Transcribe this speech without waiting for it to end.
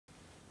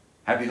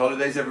Happy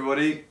holidays,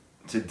 everybody.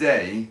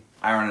 Today,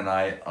 Aaron and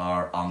I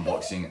are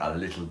unboxing a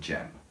little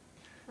gem.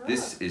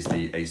 This is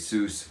the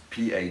ASUS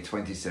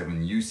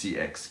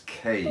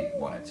PA27UCX-K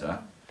monitor,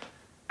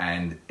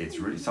 and it's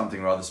really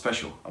something rather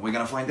special. And we're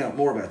going to find out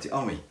more about it,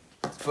 aren't we?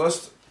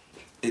 First,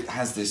 it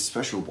has this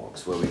special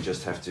box where we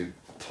just have to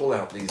pull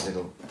out these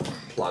little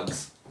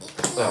plugs.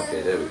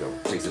 Okay, there we go.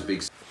 Takes a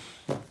big...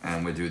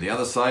 And we'll do the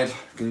other side.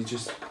 Can you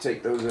just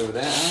take those over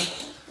there, Aaron?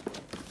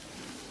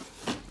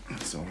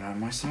 That's all around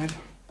my side.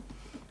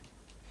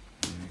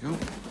 There we go.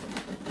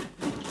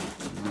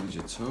 Manage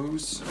your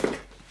toes.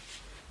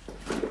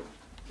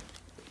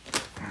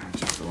 And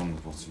just along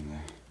the bottom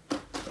there.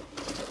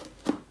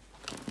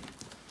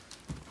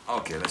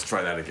 Okay, let's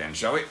try that again,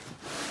 shall we?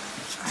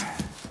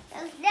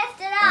 Let's lift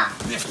it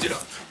up. Lift it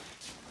up.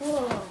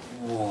 Whoa.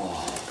 Whoa.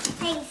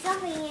 Hey,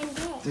 something in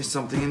there. There's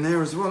something in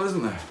there as well,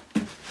 isn't there?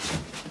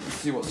 Let's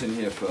see what's in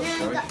here first,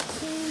 shall we? Hey,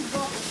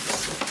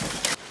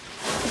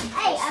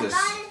 What's I this?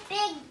 found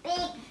a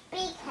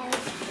big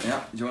house.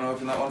 Yeah, do you want to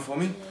open that one for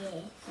me? Yeah,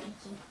 thank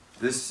you.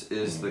 This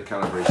is the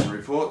calibration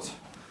report.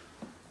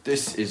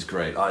 This is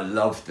great, I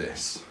love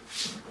this.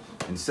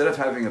 Instead of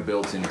having a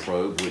built-in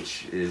probe,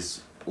 which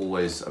is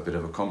always a bit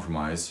of a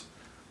compromise,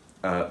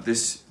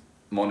 this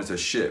monitor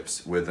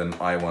ships with an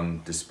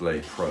i1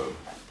 display probe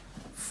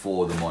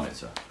for the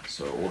monitor.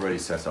 So already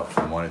set up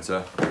for the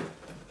monitor,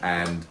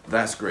 and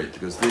that's great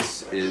because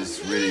this is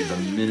really the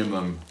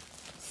minimum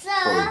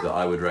probe that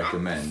I would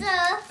recommend.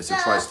 It's a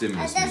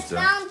tri-stimulus I just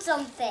meter. found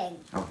something.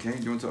 Okay,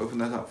 do you want to open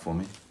that up for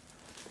me?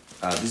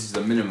 This is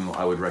the minimum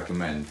I would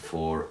recommend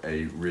for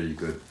a really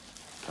good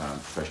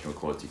professional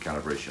quality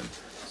calibration.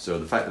 So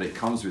the fact that it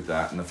comes with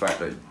that, and the fact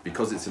that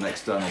because it's an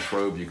external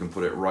probe, you can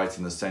put it right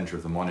in the center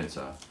of the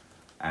monitor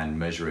and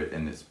measure it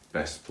in its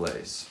best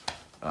place.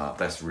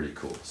 That's really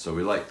cool. So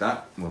we like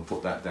that, and we'll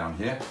put that down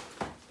here.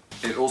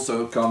 It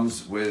also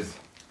comes with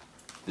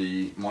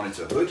the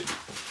monitor hood.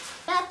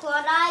 That's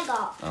what I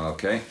got.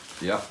 Okay,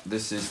 yep,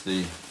 this is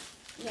the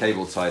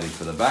cable tidy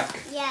for the back.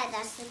 Yeah,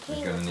 that's the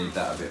cable. We're going to need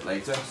that a bit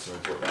later, so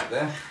we'll put that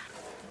there.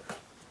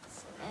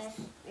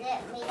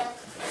 Let me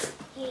just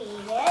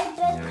here.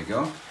 There we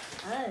go.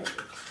 Oh, it's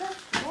just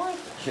more.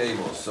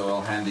 Cables, so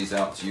I'll hand these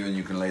out to you and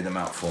you can lay them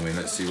out for me.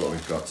 Let's see what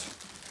we've got.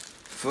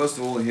 First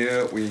of all,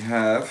 here we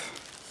have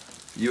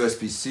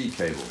USB-C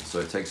cable.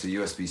 So it takes a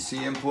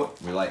USB-C input,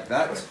 we like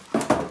that.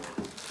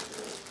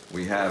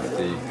 We have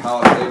the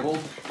power cable,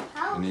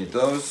 we need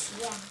those.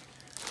 Yeah.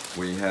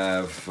 We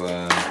have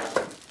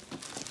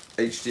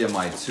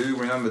HDMI 2.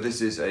 Remember,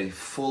 this is a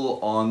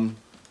full-on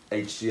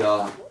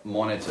HDR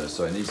monitor,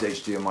 so it needs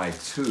HDMI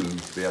 2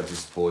 to be able to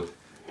support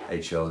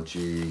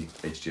HLG,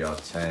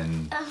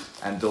 HDR10,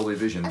 and Dolby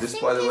Vision. This,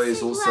 by the way,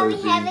 is also the...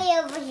 heavy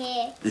over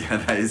here. Yeah,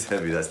 that is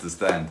heavy, that's the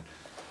stand.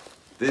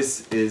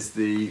 This is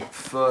the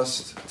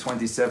first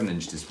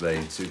 27-inch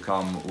display to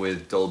come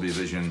with Dolby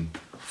Vision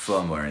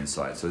firmware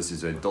inside. So this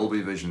is a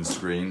Dolby Vision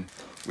screen.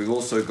 We've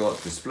also got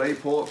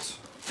DisplayPort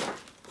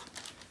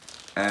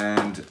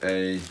and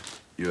a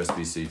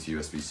USB-C to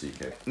USB-C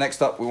cable.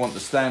 Next up, we want the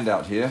stand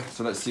out here.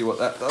 So let's see what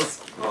that does.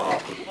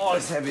 Oh,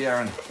 it's heavy,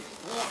 Aaron.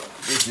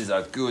 This is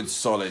a good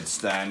solid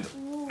stand.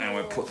 And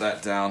we'll put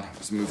that down.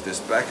 Let's move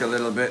this back a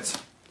little bit.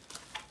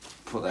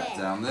 Put that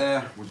down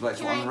there. Would you like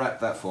to unwrap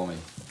that for me?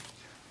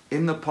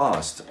 In the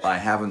past, I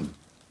haven't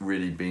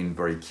really been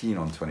very keen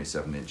on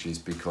 27 inches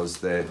because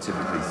they're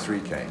typically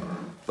 3K.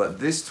 But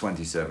this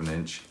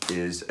 27-inch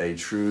is a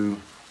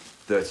true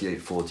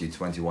 3840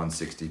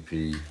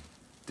 2160p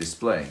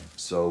display.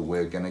 So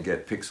we're going to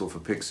get pixel for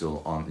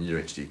pixel on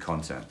UHD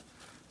content.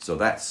 So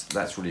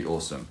that's really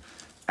awesome.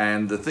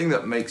 And the thing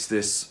that makes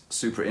this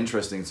super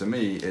interesting to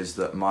me is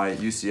that my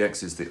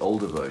UCX is the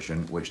older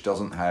version, which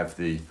doesn't have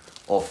the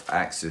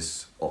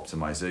off-axis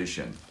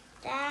optimization.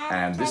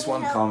 And this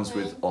one comes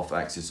with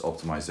off-axis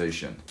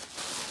optimization.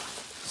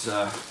 It's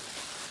a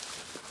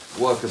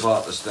work of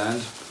art, the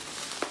stand.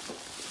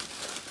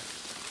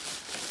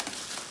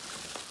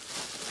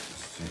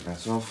 Let's take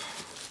that off.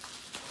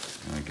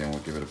 And again, we'll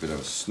give it a bit of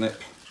a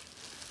snip.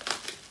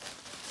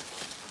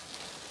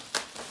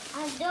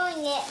 I'm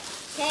doing it.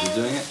 You're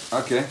doing it?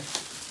 Okay.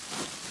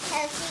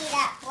 Can see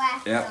that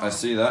black. Yeah, I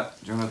see that.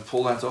 Do you want to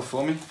pull that off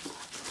for me?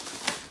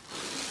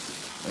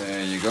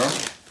 There you go.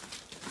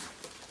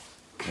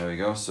 There we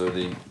go, so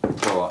the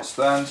ProArt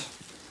stand.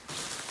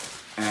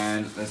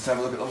 And let's have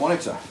a look at the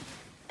monitor.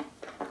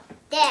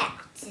 That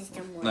is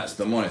the one. That's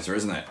the monitor,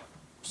 isn't it?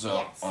 So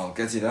Yes. I'll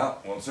get it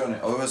out, we'll turn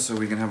it over so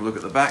we can have a look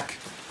at the back.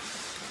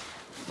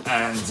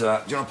 And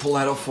do you want to pull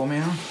that off for me,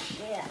 Aaron?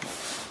 Yeah.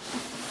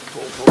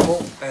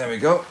 Pull. There we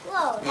go.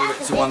 Whoa,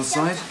 Move it to one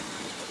side.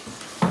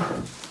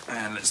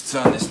 And let's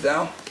turn this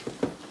down.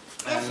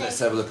 And let's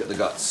have a look at the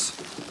guts.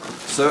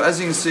 So as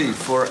you can see,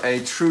 for a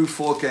true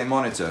 4K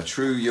monitor,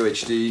 true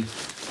UHD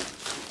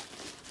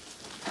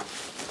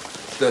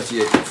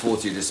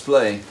 3840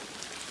 display,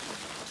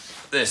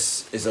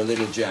 this is a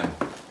little gem.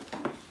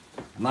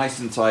 Nice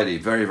and tidy,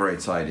 very, very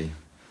tidy.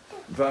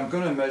 But I'm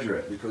going to measure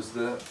it because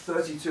the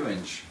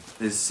 32-inch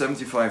is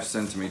 75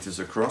 centimeters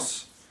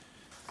across.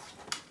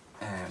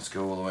 And Let's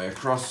go all the way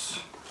across.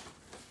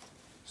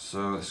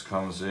 So this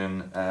comes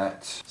in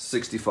at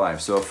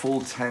 65, so a full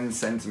 10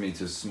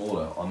 centimeters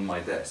smaller on my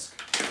desk.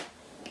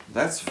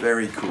 That's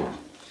very cool.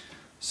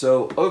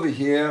 So over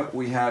here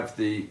we have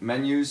the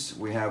menus,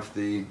 we have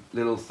the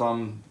little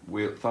thumb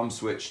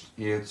switch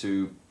here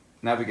to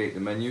navigate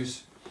the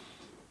menus,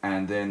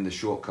 and then the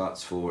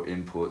shortcuts for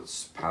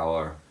inputs,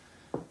 power,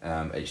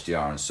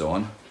 HDR and so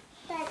on.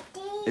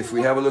 If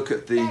we have a look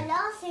at the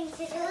last thing to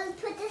do is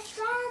put the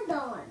stand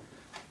on.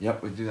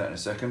 Yep, we'll do that in a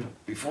second.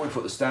 Before we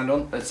put the stand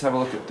on, let's have a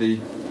look at the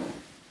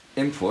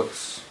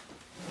inputs.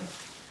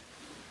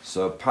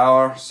 So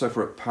power,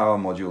 separate power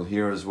module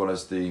here, as well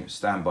as the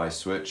standby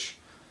switch.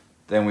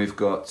 Then we've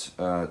got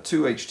 2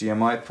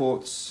 HDMI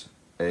ports,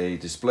 a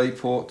display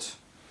port,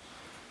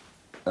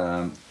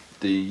 the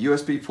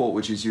USB port,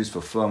 which is used for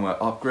firmware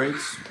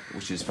upgrades,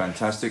 which is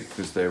fantastic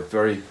because they're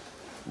very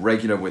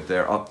regular with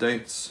their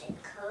updates.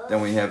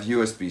 Then we have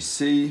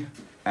USB-C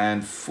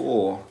and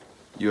 4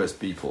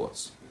 USB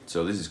ports.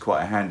 So this is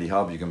quite a handy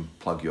hub. You can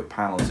plug your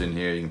panels in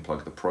here, you can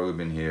plug the probe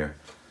in here.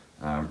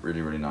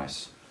 Really, really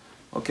nice.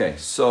 Okay,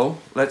 so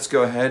let's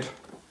go ahead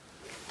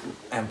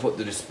and put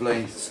the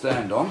display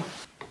stand on.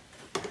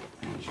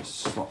 And just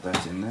slot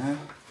that in there.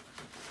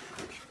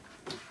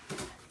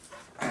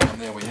 And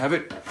there we have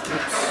it.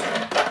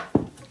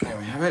 Oops. There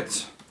we have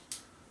it.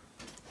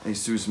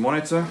 ASUS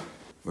monitor.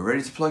 We're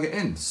ready to plug it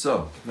in.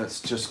 So let's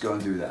just go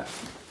and do that.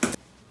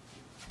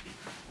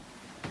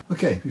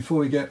 Okay, before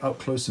we get up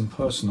close and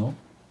personal,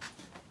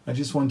 I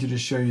just wanted to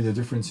show you the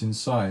difference in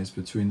size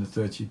between the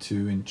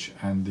 32-inch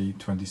and the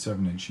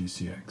 27-inch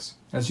UCX.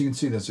 As you can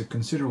see, there's a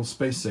considerable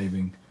space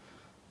saving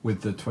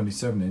with the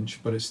 27-inch,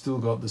 but it's still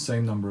got the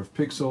same number of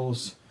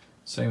pixels,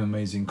 same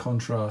amazing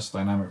contrast,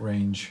 dynamic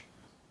range,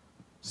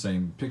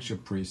 same picture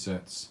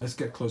presets. Let's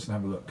get close and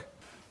have a look.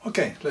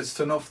 Okay, let's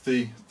turn off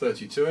the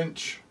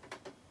 32-inch.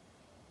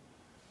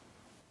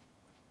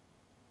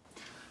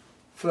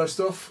 First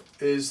off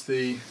is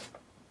the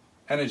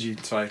energy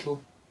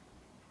title.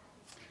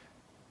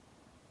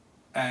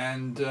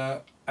 And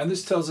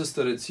this tells us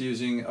that it's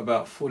using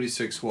about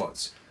 46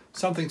 watts.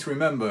 Something to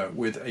remember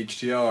with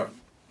HDR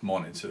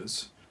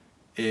monitors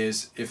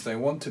is if they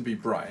want to be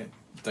bright,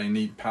 they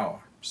need power.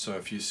 So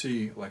if you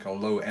see like a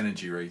low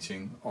energy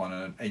rating on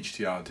an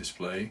HDR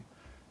display,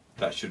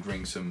 that should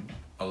ring some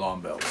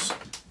alarm bells.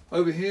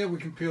 Over here we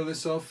can peel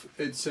this off.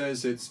 It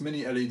says it's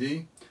mini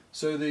LED.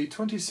 So the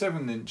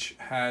 27-inch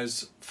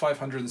has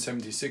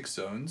 576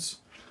 zones,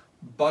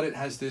 but it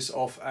has this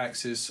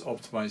off-axis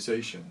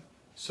optimization.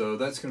 So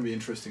that's going to be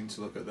interesting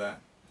to look at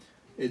that.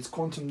 It's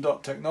quantum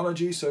dot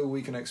technology, so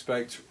we can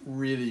expect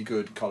really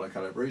good color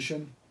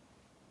calibration.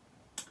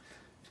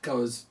 It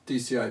covers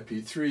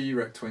DCI-P3,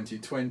 Rec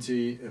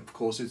 2020. Of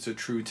course, it's a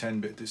true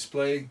 10-bit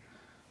display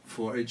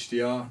for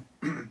HDR.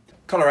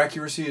 Color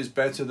accuracy is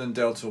better than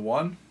Delta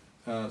 1,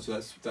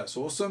 so that's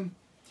awesome.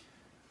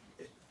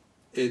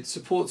 It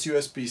supports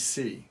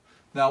USB-C.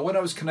 Now, when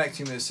I was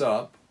connecting this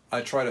up,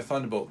 I tried a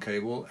Thunderbolt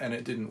cable and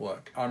it didn't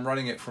work. I'm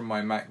running it from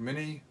my Mac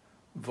Mini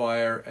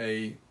via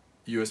a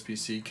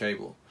USB-C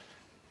cable.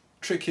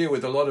 Trick here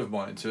with a lot of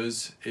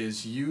monitors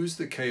is use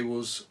the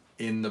cables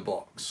in the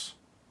box.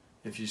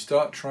 If you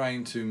start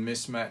trying to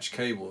mismatch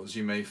cables,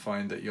 you may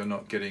find that you're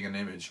not getting an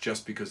image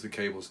just because the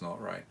cable's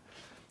not right.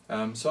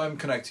 So I'm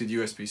connected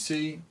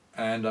USB-C,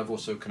 and I've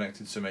also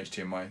connected some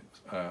HDMI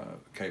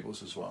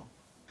cables as well.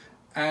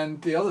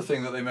 And the other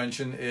thing that they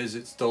mention is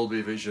it's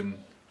Dolby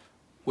Vision,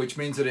 which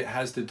means that it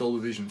has the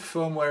Dolby Vision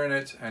firmware in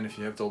it, and if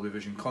you have Dolby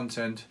Vision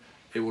content,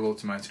 it will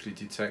automatically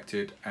detect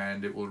it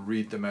and it will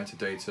read the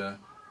metadata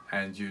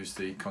and use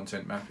the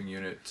content mapping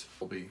unit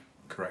Dolby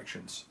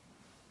corrections.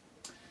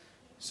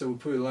 So we'll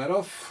pull that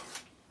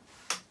off.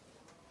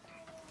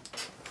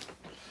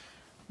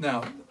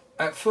 Now,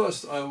 at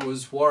first I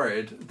was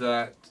worried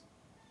that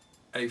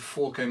a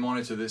 4K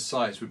monitor this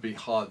size would be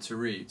hard to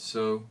read.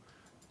 So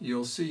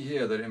you'll see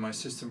here that in my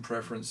system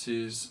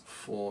preferences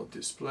for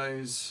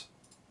displays,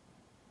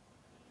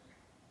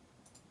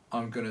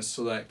 I'm going to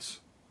select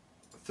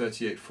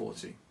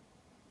 3840.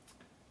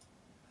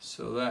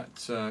 So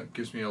that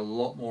gives me a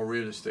lot more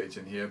real estate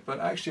in here, but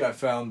actually I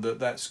found that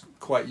that's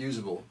quite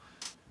usable.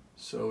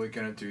 So we're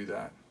going to do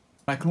that.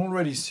 I can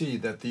already see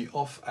that the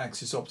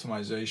off-axis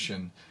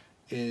optimization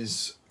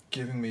is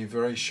giving me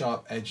very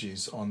sharp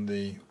edges on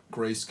the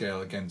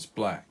grayscale against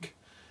black.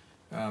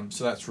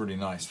 So that's really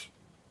nice.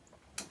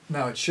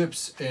 Now it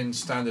ships in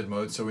standard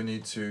mode, so we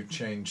need to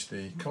change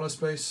the color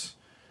space.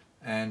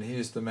 And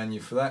here's the menu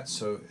for that.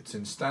 So it's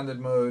in standard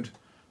mode.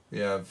 We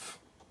have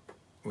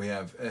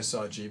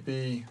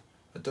sRGB,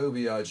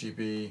 Adobe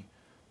RGB,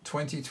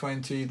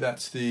 2020,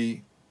 that's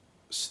the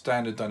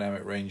standard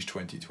dynamic range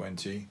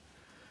 2020,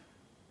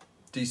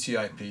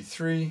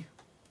 DCI-P3,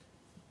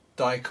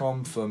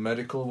 DICOM for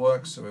medical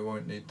work, so we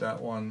won't need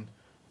that one,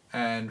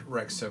 and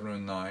Rec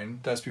 709.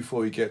 That's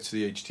before we get to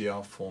the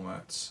HDR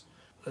formats.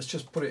 Let's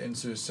just put it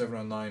into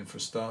 709 for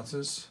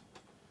starters.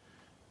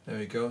 There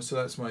we go, so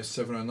that's my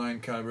 709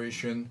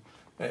 calibration.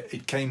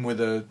 It came with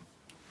a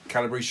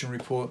calibration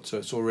report, so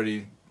it's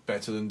already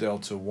better than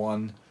Delta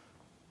 1.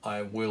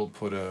 I will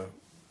put a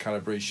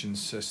calibration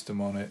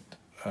system on it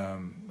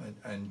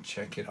and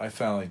check it. I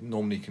found I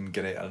normally can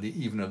get it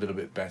even a little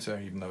bit better,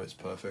 even though it's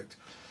perfect.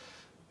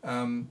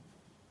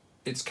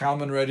 It's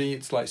Calman ready,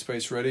 it's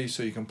Lightspace ready,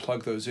 so you can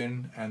plug those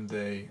in and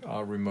they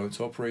are remote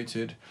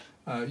operated.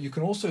 You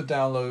can also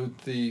download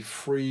the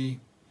free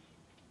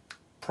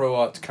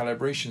ProArt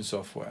calibration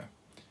software,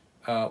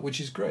 which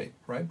is great,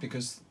 right?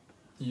 Because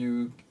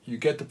you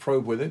get the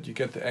probe with it, you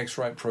get the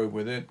X-Rite probe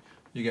with it,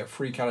 you get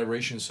free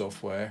calibration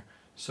software.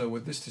 So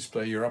with this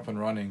display, you're up and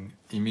running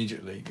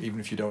immediately, even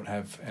if you don't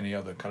have any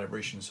other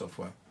calibration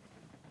software.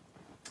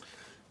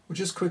 We'll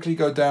just quickly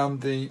go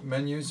down the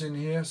menus in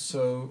here.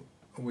 So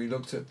we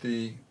looked at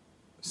the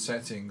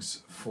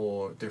settings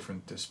for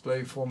different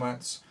display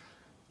formats.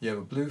 You have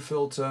a blue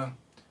filter.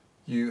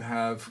 You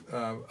have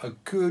a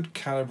good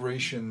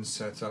calibration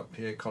setup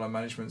here, color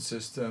management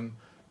system.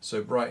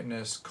 So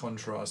brightness,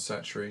 contrast,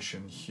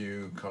 saturation,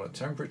 hue, color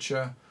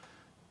temperature,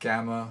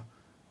 gamma.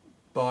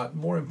 But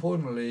more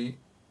importantly,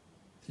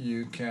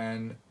 you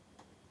can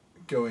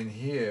go in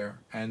here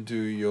and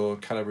do your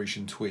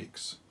calibration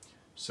tweaks.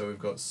 So we've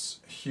got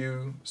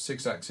hue,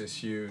 6-axis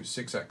hue,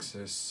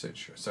 6-axis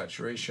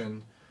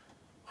saturation,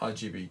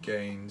 RGB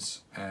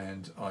gains,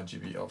 and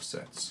RGB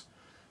offsets.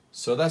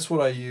 So that's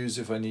what I use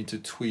if I need to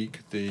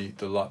tweak the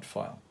LUT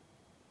file.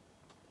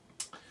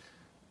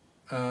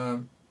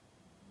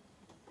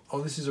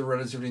 This is a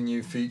relatively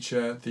new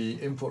feature, the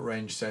input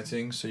range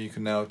settings. So you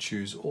can now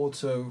choose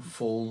auto,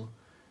 full,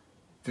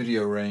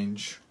 video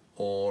range,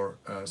 or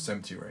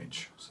SMPTE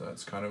range. So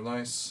that's kind of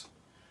nice.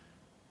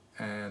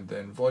 And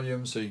then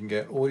volume, so you can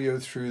get audio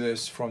through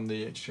this from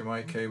the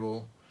HDMI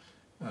cable,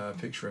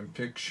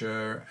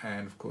 picture-in-picture,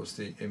 and of course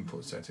the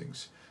input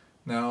settings.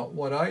 Now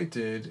what I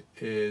did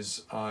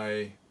is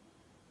I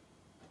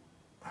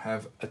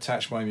have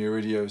attached my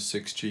Meridio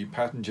 6G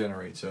pattern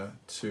generator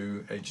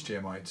to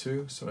HDMI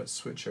 2, so let's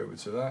switch over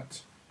to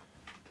that.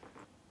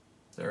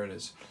 There it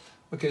is.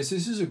 Okay, so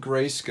this is a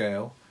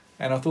grayscale,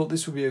 and I thought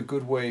this would be a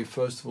good way,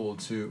 first of all,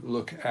 to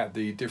look at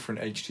the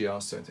different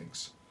HDR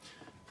settings.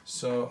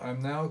 So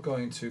I'm now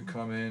going to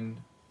come in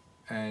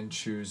and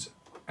choose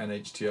an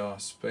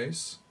HDR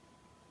space.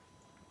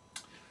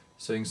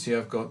 So you can see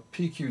I've got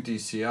PQ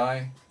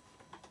DCI,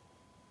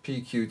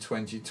 PQ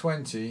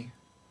 2020,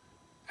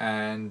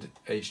 and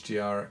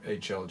HDR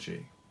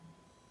HLG.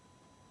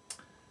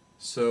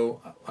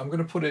 So I'm going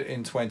to put it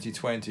in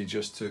 2020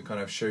 just to kind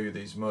of show you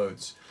these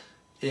modes.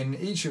 In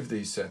each of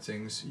these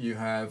settings you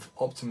have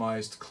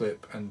optimized,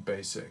 clip, and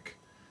basic.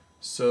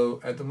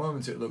 So at the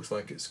moment it looks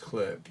like it's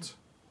clipped.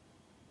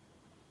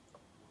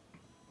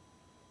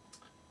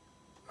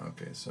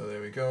 Okay, so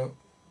there we go.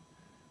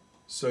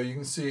 So you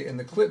can see in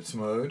the clipped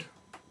mode,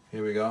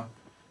 here we go,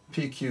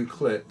 PQ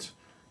clipped,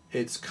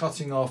 it's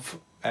cutting off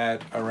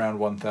at around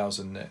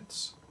 1000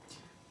 nits.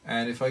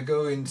 And if I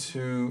go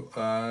into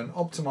an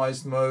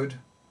optimized mode,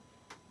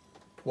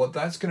 what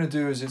that's going to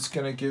do is it's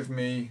going to give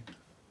me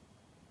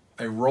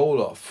a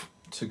roll off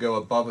to go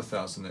above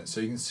 1000 nits.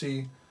 So you can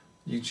see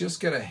you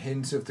just get a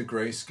hint of the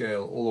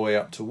grayscale all the way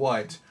up to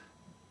white,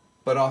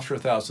 but after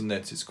 1000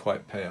 nits it's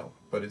quite pale,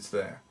 but it's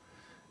there.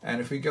 And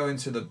if we go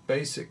into the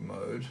basic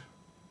mode,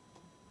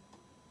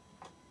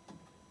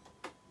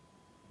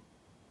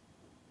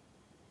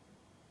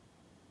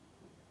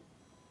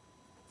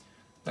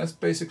 that's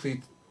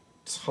basically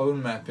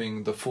tone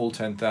mapping the full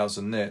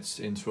 10,000 nits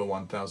into a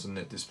 1000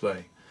 nit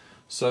display.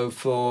 So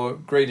for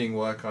grading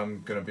work,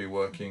 I'm going to be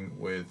working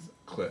with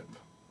clip,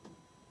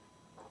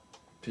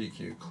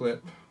 PQ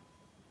clip.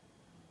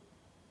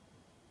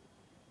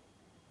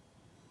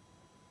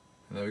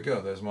 And there we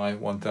go, there's my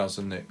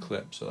 1000 nit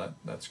clip, so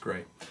that's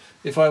great.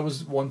 If I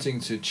was wanting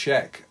to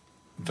check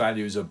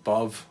values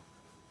above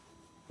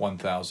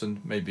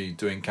 1000, maybe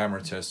doing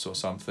camera tests or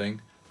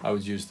something, I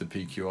would use the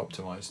PQ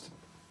optimized.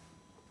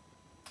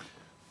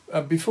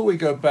 Before we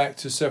go back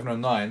to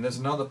 709, there's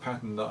another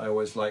pattern that I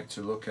always like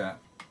to look at.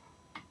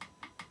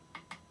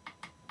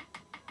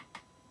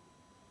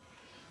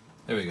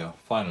 There we go,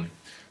 finally.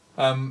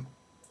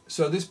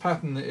 So this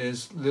pattern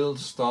is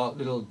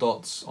little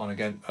dots on,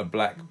 again, a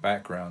black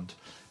background,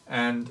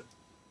 and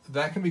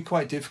that can be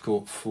quite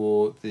difficult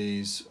for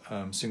these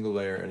single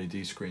layer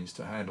LED screens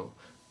to handle.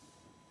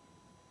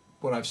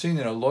 What I've seen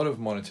in a lot of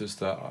monitors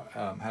that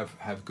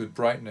have good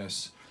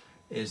brightness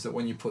is that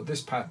when you put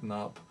this pattern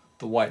up,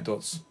 the white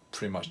dots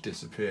pretty much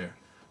disappear.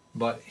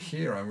 But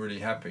here I'm really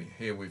happy.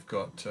 Here we've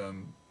got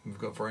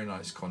very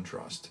nice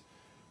contrast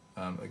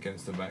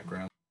against the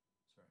background.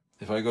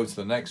 If I go to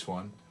the next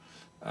one,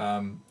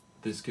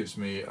 this gives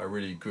me a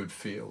really good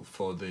feel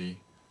for the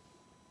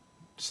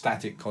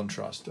static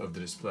contrast of the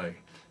display,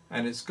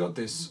 and it's got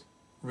this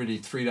really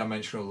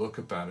three-dimensional look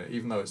about it.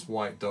 Even though it's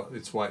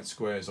white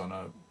squares on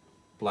a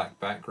black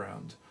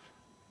background,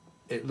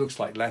 it looks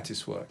like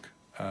lattice work.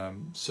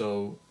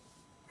 So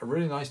a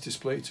really nice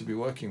display to be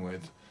working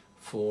with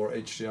for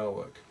HDR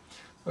work.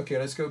 Okay,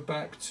 let's go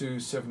back to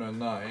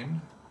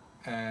 709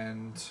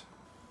 and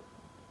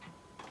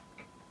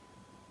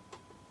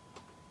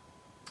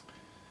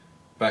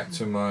back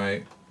to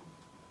my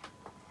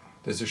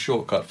There's a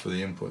shortcut for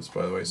the inputs,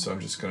 by the way, so I'm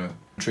just going to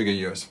trigger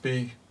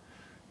USB,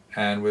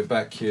 and we're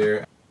back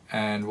here.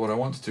 And what I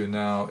want to do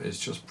now is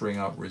just bring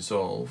up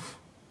Resolve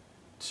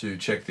to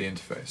check the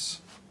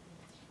interface.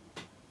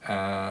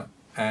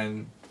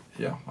 And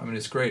yeah, I mean,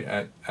 it's great.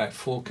 At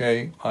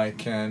 4K, I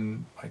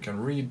can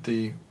read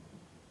the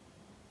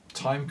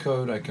time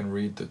code, I can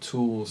read the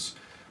tools,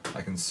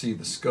 I can see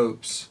the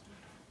scopes,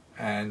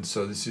 and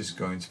so this is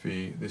going to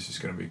be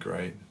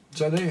great.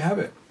 So there you have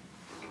it.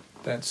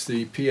 That's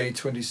the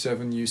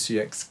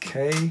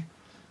PA27UCX-K.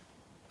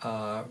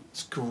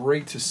 It's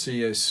great to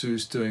see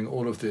ASUS doing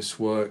all of this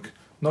work,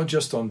 not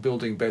just on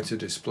building better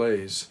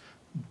displays,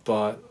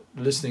 but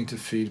listening to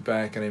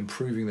feedback and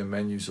improving the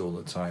menus all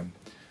the time.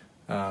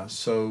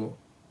 So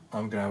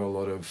I'm going to have a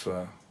lot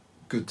of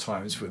good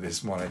times with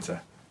this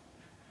monitor.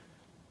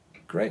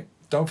 Great.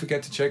 Don't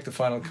forget to check the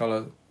Final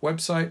Color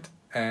website,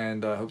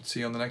 and I hope to see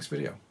you on the next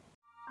video.